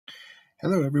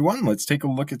Hello, everyone. Let's take a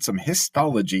look at some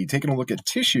histology, taking a look at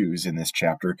tissues in this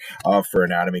chapter for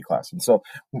anatomy class. And so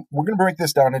we're going to break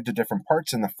this down into different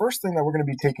parts. And the first thing that we're going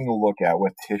to be taking a look at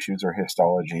with tissues or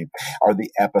histology are the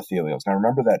epithelials. Now,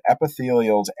 remember that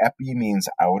epithelials, epi means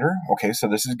outer. Okay, so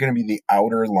this is going to be the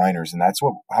outer liners. And that's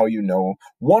how you know,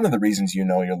 one of the reasons you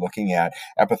know you're looking at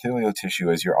epithelial tissue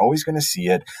is you're always going to see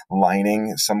it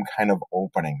lining some kind of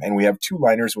opening. And we have two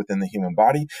liners within the human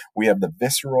body. We have the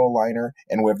visceral liner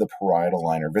and we have the parietal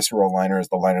liner. Visceral liner is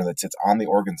the liner that sits on the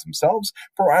organs themselves.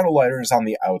 Parietal liner is on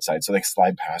the outside, so they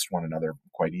slide past one another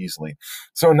quite easily.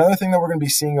 So another thing that we're going to be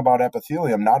seeing about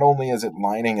epithelium, not only is it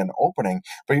lining and opening,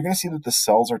 but you're going to see that the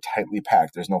cells are tightly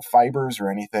packed. There's no fibers or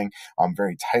anything,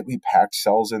 very tightly packed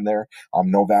cells in there,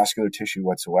 no vascular tissue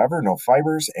whatsoever, no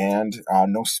fibers, and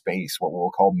no space, what we'll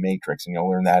call matrix. And you'll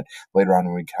learn that later on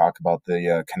when we talk about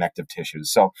the connective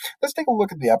tissues. So let's take a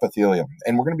look at the epithelium.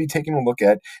 And we're going to be taking a look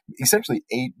at essentially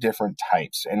 8 different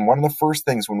types. And one of the first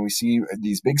things when we see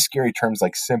these big scary terms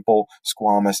like simple,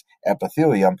 squamous,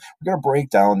 epithelium, we're going to break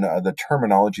down the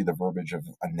terminology, the verbiage of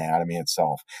anatomy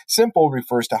itself. Simple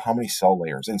refers to how many cell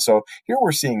layers. And so here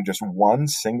we're seeing just one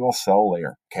single cell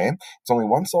layer, okay? It's only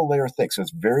one cell layer thick, so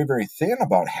it's very, very thin,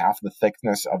 about half the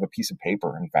thickness of a piece of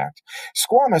paper, in fact.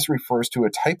 Squamous refers to a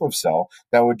type of cell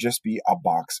that would just be a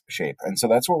box shape. And so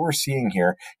that's what we're seeing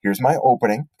here. Here's my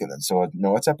opening. So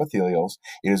know it's epithelials.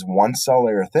 It is one cell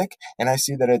layer thick, and I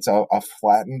see that it's a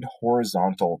flattened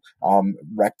horizontal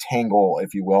rectangle,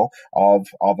 if you will, of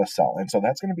a cell. And so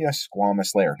that's going to be a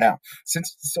squamous layer. Now,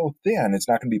 since it's so thin, it's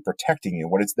not going to be protecting you.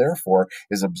 What it's there for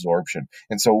is absorption.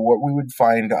 And so what we would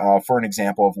find, for an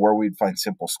example of where we'd find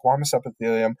simple squamous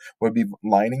epithelium, would be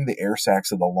lining the air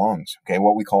sacs of the lungs, okay,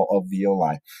 what we call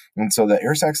alveoli. And so the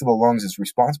air sacs of the lungs is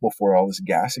responsible for all this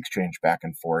gas exchange back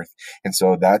and forth. And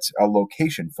so that's a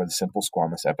location for the simple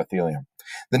squamous epithelium.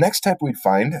 The next type we'd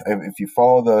find, if you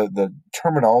follow the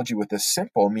terminology with this,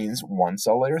 simple means one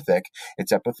cell layer thick.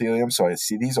 It's epithelium, so I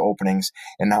see these openings,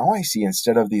 and now I see,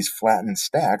 instead of these flattened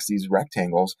stacks, these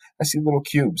rectangles, I see little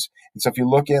cubes. And so if you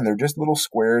look in, they're just little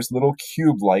squares, little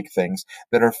cube-like things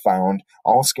that are found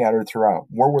all scattered throughout.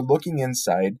 Where we're looking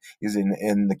inside is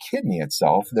in the kidney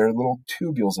itself. They're little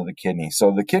tubules of the kidney.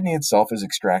 So the kidney itself is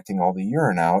extracting all the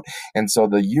urine out, and so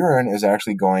the urine is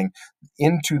actually going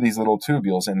into these little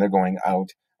tubules, and they're going out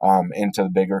into the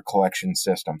bigger collection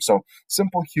system. So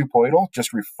simple cuboidal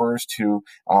just refers to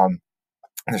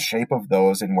the shape of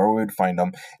those, and where we would find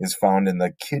them is found in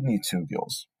the kidney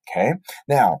tubules. Okay,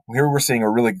 now here we're seeing a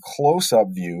really close-up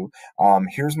view.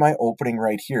 Here's my opening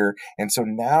right here, and so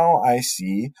now I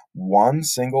see one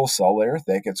single cell layer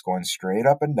thick. It's going straight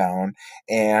up and down,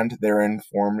 and they're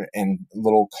formed in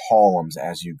little columns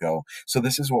as you go. So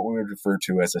this is what we would refer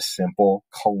to as a simple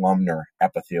columnar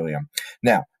epithelium.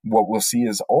 Now, what we'll see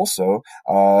is also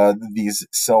these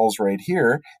cells right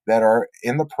here that are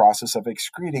in the process of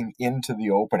excreting into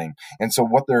the opening. And so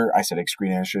what I said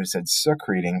excreting, I should have said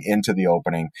secreting into the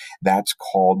opening. That's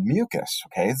called mucus,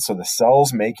 okay? So the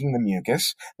cells making the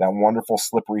mucus, that wonderful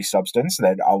slippery substance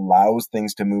that allows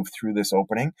things to move through this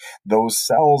opening, those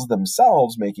cells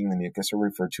themselves making the mucus are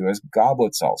referred to as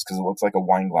goblet cells because it looks like a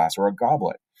wine glass or a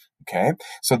goblet. Okay,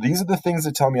 so these are the things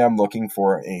that tell me I'm looking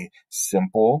for a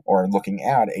simple, or looking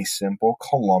at a simple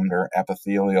columnar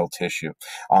epithelial tissue.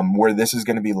 Where this is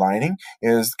going to be lining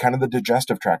is kind of the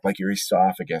digestive tract, like your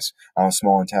esophagus,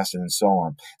 small intestine, and so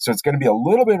on. So it's going to be a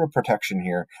little bit of protection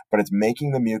here, but it's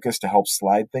making the mucus to help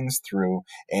slide things through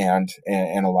and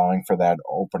allowing for that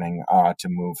opening to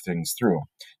move things through.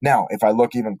 Now, if I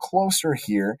look even closer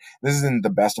here, this isn't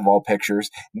the best of all pictures.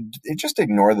 Just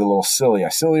ignore the little cilia.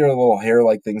 Cilia are little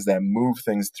hair-like things that move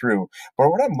things through. But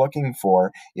what I'm looking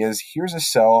for is, here's a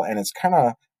cell, and it's kind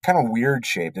of weird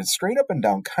shaped. It's straight up and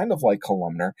down, kind of like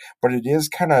columnar, but it is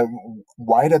kind of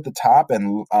wide at the top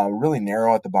and really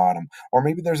narrow at the bottom. Or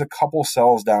maybe there's a couple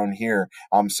cells down here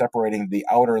separating the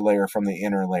outer layer from the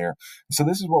inner layer. So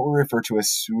this is what we refer to as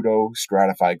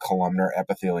pseudo-stratified columnar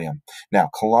epithelium. Now,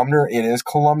 columnar, it is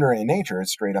columnar in nature.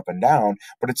 It's straight up and down,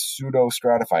 but it's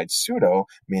pseudo-stratified. Pseudo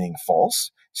meaning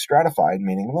false, stratified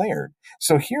meaning layered.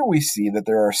 So here we see that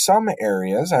there are some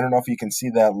areas, I don't know if you can see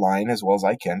that line as well as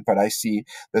I can, but I see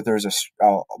that there's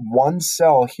one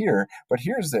cell here, but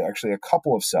here's actually a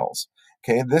couple of cells.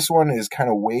 Okay, this one is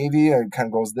kind of wavy. It kind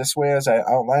of goes this way as I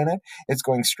outline it. It's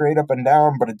going straight up and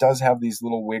down, but it does have these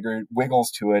little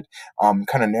wiggles to it,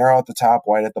 kind of narrow at the top,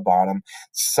 wide at the bottom.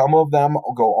 Some of them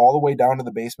go all the way down to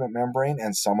the basement membrane,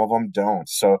 and some of them don't.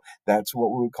 So that's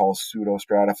what we would call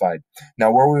pseudostratified.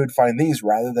 Now, where we would find these,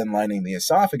 rather than lining the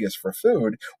esophagus for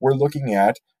food, we're looking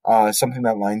at something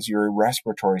that lines your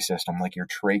respiratory system, like your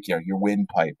trachea, your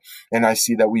windpipe. And I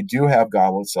see that we do have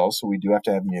goblet cells, so we do have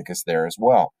to have mucus there as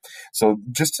well. So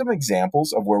just some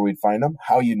examples of where we'd find them.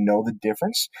 How you know the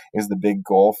difference is the big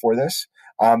goal for this.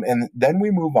 And then we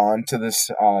move on to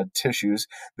this tissues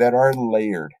that are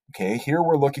layered. Okay, here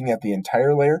we're looking at the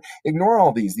entire layer. Ignore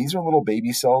all these. These are little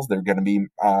baby cells. They're going to be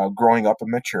growing up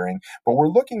and maturing. But we're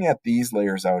looking at these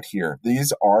layers out here.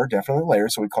 These are definitely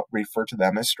layers, so we refer to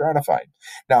them as stratified.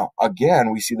 Now,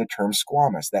 again, we see the term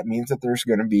squamous. That means that there's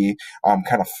going to be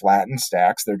kind of flattened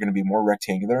stacks. They're going to be more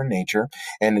rectangular in nature,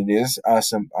 and it is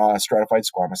some stratified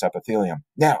squamous epithelium.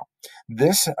 Now,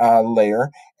 this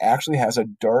layer actually has a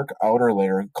dark outer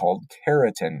layer called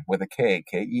keratin with a K,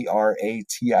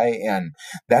 Keratin.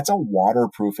 That's a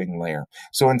waterproofing layer.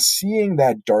 So in seeing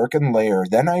that darkened layer,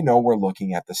 then I know we're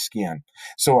looking at the skin.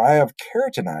 So I have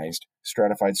keratinized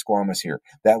stratified squamous here.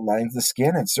 That lines the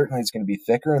skin, and certainly it's going to be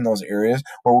thicker in those areas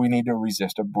where we need to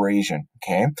resist abrasion,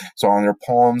 okay? So on the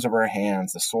palms of our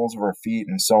hands, the soles of our feet,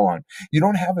 and so on. You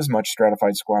don't have as much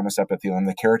stratified squamous epithelium,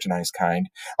 the keratinized kind,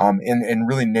 in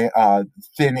really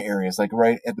thin areas, like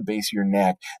right at the base of your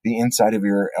neck, the inside of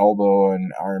your elbow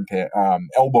and armpit,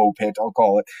 elbow pit, I'll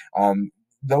call it.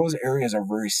 Those areas are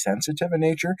very sensitive in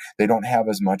nature. They don't have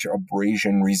as much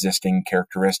abrasion resisting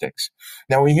characteristics.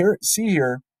 Now we see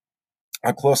here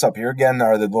a close up here again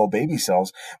are the little baby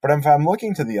cells, but if I'm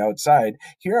looking to the outside,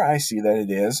 here I see that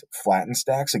it is flattened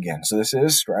stacks again. So this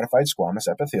is stratified squamous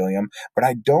epithelium, but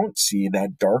I don't see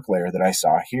that dark layer that I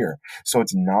saw here. So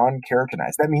it's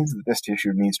non-keratinized. That means that this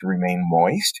tissue needs to remain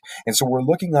moist. And so we're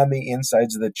looking on the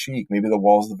insides of the cheek, maybe the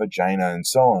walls of the vagina and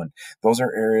so on. Those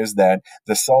are areas that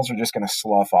the cells are just going to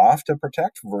slough off to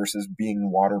protect versus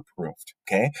being waterproofed.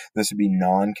 Okay, this would be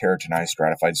non-keratinized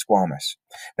stratified squamous.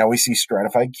 Now we see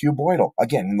stratified cuboidal,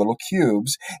 again, little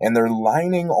cubes, and they're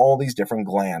lining all these different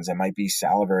glands. It might be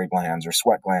salivary glands or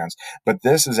sweat glands, but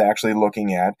this is actually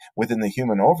looking at, within the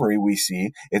human ovary, we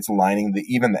see it's lining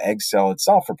even the egg cell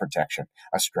itself for protection,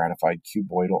 a stratified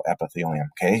cuboidal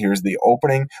epithelium. Okay, here's the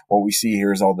opening. What we see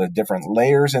here is all the different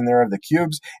layers in there of the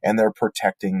cubes, and they're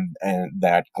protecting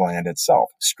that gland itself,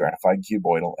 stratified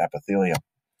cuboidal epithelium.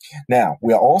 Now,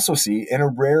 we also see in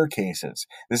rare cases,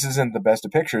 this isn't the best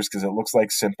of pictures because it looks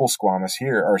like simple squamous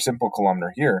here, or simple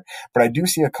columnar here, but I do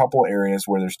see a couple areas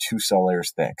where there's 2 cell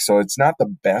layers thick. So it's not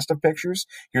the best of pictures.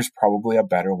 Here's probably a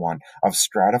better one of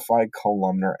stratified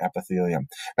columnar epithelium.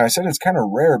 Now, I said it's kind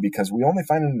of rare because we only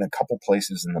find it in a couple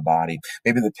places in the body,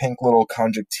 maybe the pink little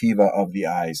conjunctiva of the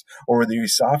eyes, or where the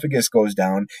esophagus goes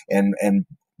down and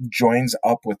joins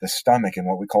up with the stomach in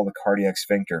what we call the cardiac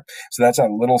sphincter. So that's a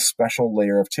little special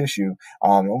layer of tissue,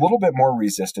 a little bit more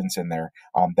resistance in there.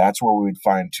 That's where we would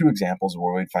find 2 examples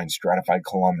where we'd find stratified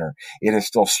columnar. It is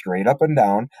still straight up and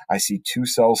down. I see 2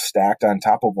 cells stacked on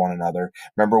top of one another.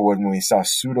 Remember when we saw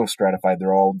pseudo-stratified,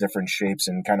 they're all different shapes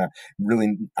and kind of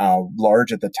really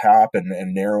large at the top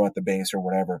and narrow at the base or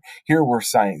whatever. Here we're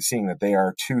seeing that they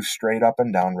are 2 straight up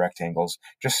and down rectangles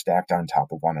just stacked on top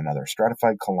of one another.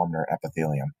 Stratified columnar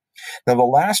epithelium. Now, the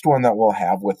last one that we'll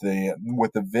have with the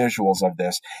visuals of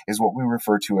this is what we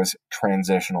refer to as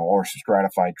transitional or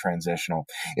stratified transitional.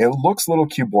 It looks a little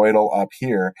cuboidal up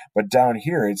here, but down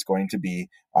here it's going to be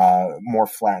more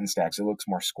flattened stacks. It looks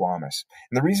more squamous.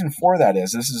 And the reason for that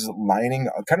is this is lining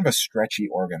kind of a stretchy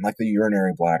organ, like the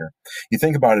urinary bladder. You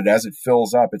think about it, as it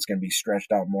fills up, it's going to be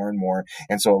stretched out more and more,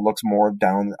 and so it looks more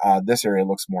down, this area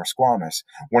looks more squamous.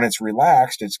 When it's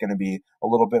relaxed, it's going to be a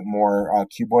little bit more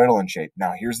cuboidal in shape.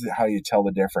 Now, here's how you tell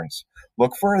the difference.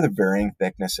 Look for the varying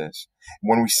thicknesses.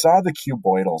 When we saw the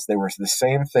cuboidals, they were the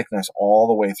same thickness all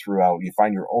the way throughout. You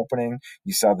find your opening,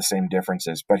 you saw the same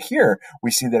differences. But here,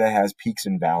 we see that it has peaks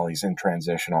and valleys in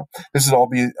transitional. This is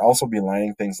also be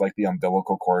lining things like the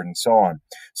umbilical cord and so on.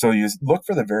 So you look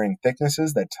for the varying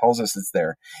thicknesses. That tells us it's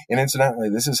there. And incidentally,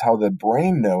 this is how the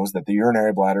brain knows that the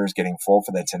urinary bladder is getting full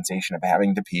for that sensation of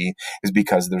having to pee, is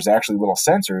because there's actually little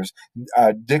sensors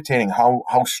dictating how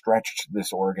stretched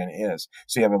this organ is.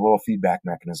 So you have a little feedback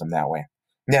mechanism that way.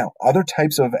 Now, other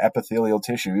types of epithelial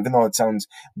tissue, even though it sounds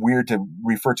weird to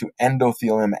refer to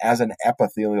endothelium as an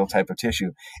epithelial type of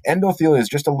tissue, endothelium is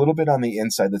just a little bit on the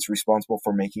inside that's responsible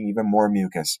for making even more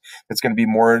mucus. It's going to be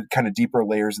more kind of deeper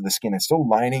layers of the skin. It's still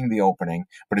lining the opening,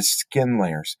 but it's skin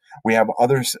layers. We have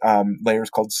other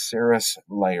layers called serous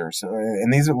layers,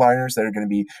 and these are layers that are going to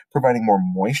be providing more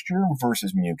moisture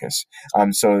versus mucus.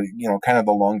 So, kind of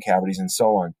the lung cavities and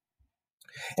so on.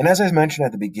 And as I mentioned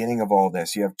at the beginning of all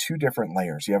this, you have two different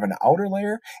layers. You have an outer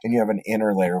layer and you have an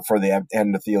inner layer for the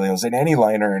endothelials in any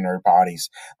liner in our bodies.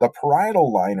 The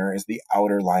parietal liner is the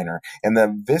outer liner, and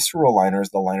the visceral liner is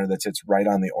the liner that sits right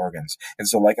on the organs. And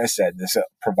so, like I said, this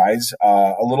provides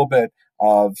a little bit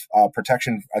of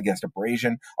protection against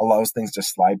abrasion, allows things to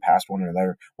slide past one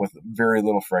another with very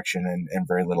little friction and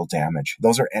very little damage.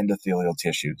 Those are endothelial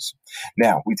tissues.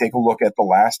 Now, we take a look at the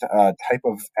last type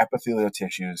of epithelial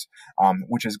tissues,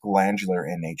 which is glandular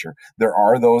in nature. There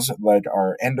are those that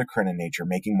are endocrine in nature,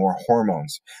 making more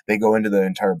hormones. They go into the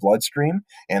entire bloodstream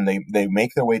and they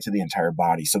make their way to the entire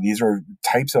body. So these are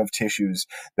types of tissues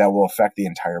that will affect the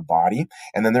entire body.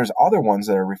 And then there's other ones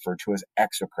that are referred to as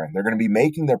exocrine. They're going to be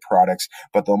making their products,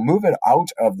 but they'll move it out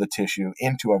of the tissue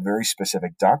into a very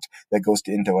specific duct that goes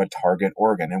into a target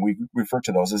organ. And we refer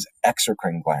to those as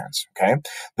exocrine glands. Okay.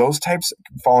 Those types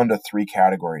fall into three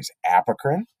categories: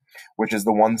 apocrine, which is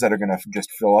the ones that are going to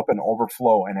just fill up and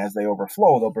overflow. And as they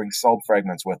overflow, they'll bring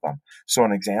subfragments with them. So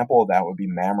an example of that would be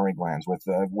mammary glands with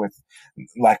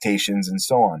lactations and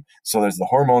so on. So there's the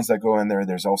hormones that go in there.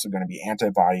 There's also going to be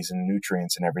antibodies and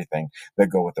nutrients and everything that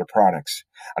go with their products.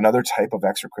 Another type of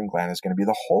exocrine gland is going to be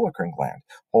the holocrine gland.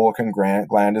 Holocrine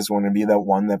gland is going to be the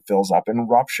one that fills up and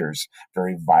ruptures.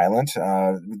 Very violent.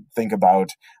 Think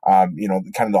about, kind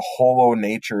of the holo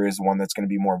nature is one that's going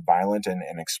to be more violent and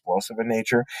explosive in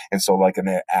nature. And so like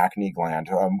an acne gland,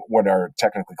 what are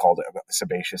technically called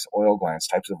sebaceous oil glands,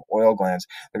 types of oil glands,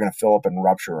 they're going to fill up and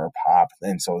rupture or pop.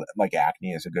 And so like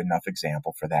acne is a good enough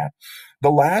example for that.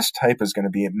 The last type is going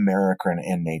to be merocrine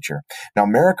in nature. Now,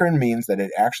 merocrine means that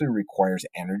it actually requires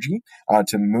energy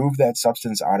to move that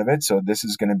substance out of it. So this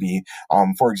is going to be,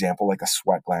 for example, like a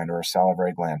sweat gland or a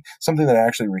salivary gland, something that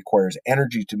actually requires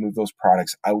energy to move those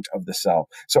products out of the cell.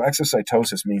 So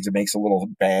exocytosis means it makes a little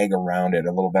bag around it,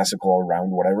 a little vesicle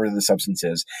around whatever the substance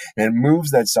is, and it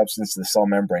moves that substance to the cell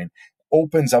membrane,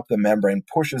 opens up the membrane,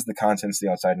 pushes the contents to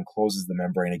the outside, and closes the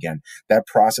membrane again. That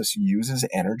process uses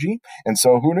energy. And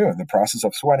so who knew? The process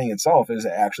of sweating itself is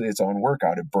actually its own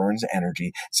workout. It burns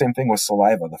energy. Same thing with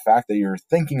saliva. The fact that you're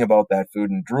thinking about that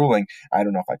food and drooling, I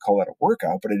don't know if I call it a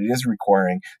workout, but it is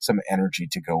requiring some energy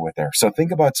to go with there. So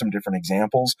think about some different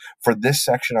examples. For this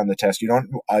section on the test, you don't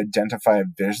identify it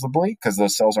visibly because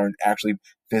those cells aren't actually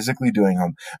physically doing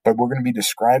them, but we're going to be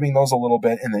describing those a little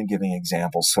bit and then giving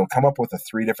examples. So come up with the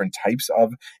three different types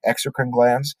of exocrine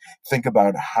glands, think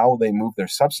about how they move their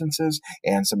substances,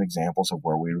 and some examples of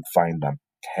where we would find them.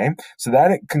 Okay, so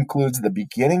that concludes the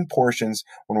beginning portions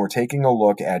when we're taking a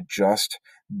look at just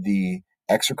the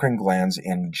exocrine glands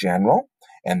in general,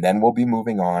 and then we'll be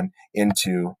moving on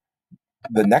into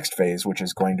the next phase, which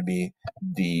is going to be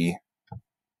the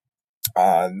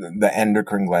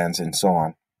endocrine glands and so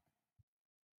on.